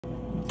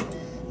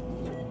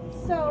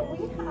So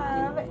we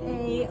have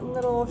a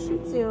little Shih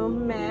Tzu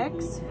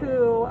mix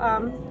who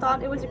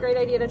thought it was a great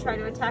idea to try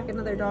to attack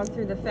another dog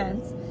through the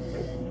fence,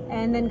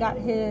 and then got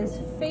his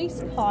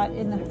face caught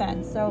in the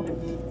fence. So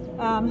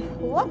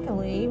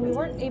luckily we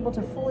weren't able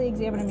to fully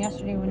examine him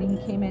yesterday when he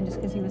came in,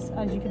 just because he was,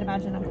 as you can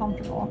imagine,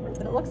 uncomfortable.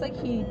 But it looks like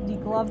he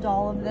degloved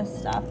all of this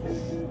stuff.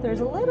 There's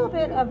a little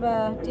bit of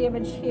a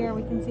damage here.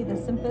 We can see the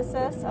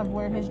symphysis of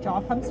where his jaw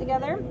comes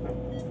together.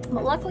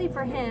 But luckily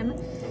for him,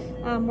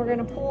 we're going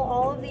to pull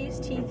all of these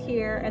teeth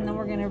here, and then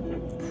we're going to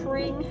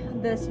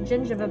bring this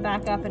gingiva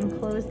back up and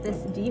close this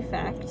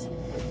defect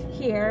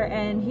here,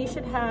 and he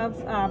should have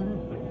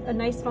a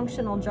nice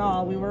functional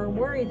jaw. We were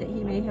worried that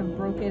he may have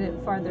broken it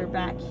farther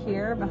back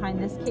here behind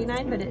this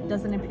canine, but it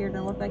doesn't appear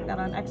to look like that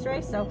on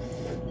x-ray. So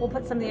we'll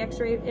put some of the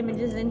x-ray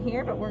images in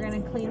here, but we're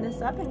going to clean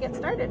this up and get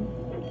started.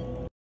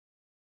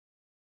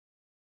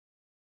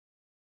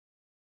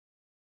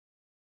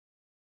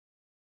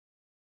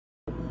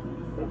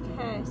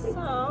 Okay, so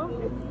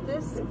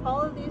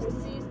all of these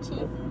diseased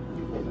teeth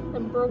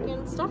and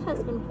broken stuff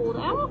has been pulled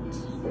out.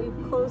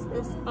 We've closed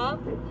this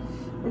up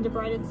and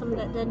debrided some of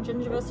that dead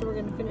gingiva, so we're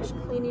going to finish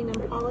cleaning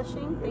and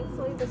polishing.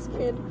 Thankfully, this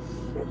kid,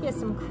 he has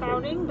some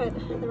crowding, but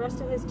the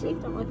rest of his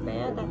teeth don't look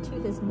bad. That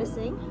tooth is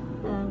missing.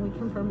 We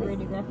confirmed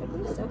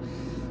radiographically, so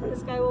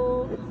this guy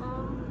will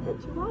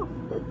do well.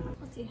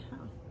 Let's see how.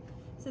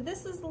 So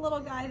this is the little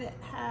guy that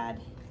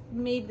had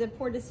made the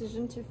poor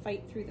decision to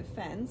fight through the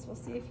fence. We'll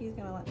see if he's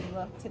going to let me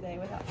look today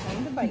without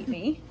trying to bite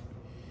me.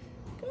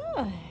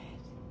 Good.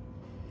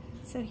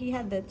 So he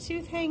had the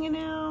tooth hanging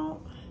out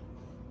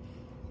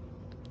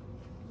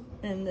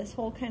and this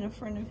whole kind of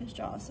front of his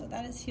jaw. So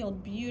that is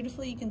healed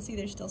beautifully. You can see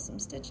there's still some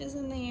stitches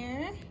in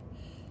there.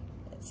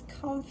 It's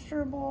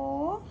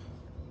comfortable.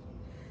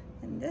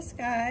 And this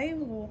guy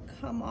will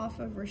come off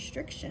of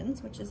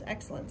restrictions, which is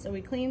excellent. So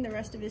we cleaned the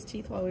rest of his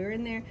teeth while we were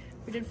in there.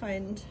 We did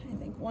find, I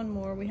think, one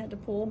more we had to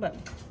pull, but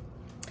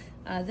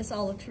this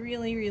all looked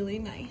really, really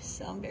nice.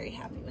 So I'm very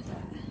happy with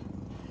that.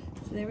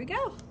 So there we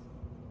go.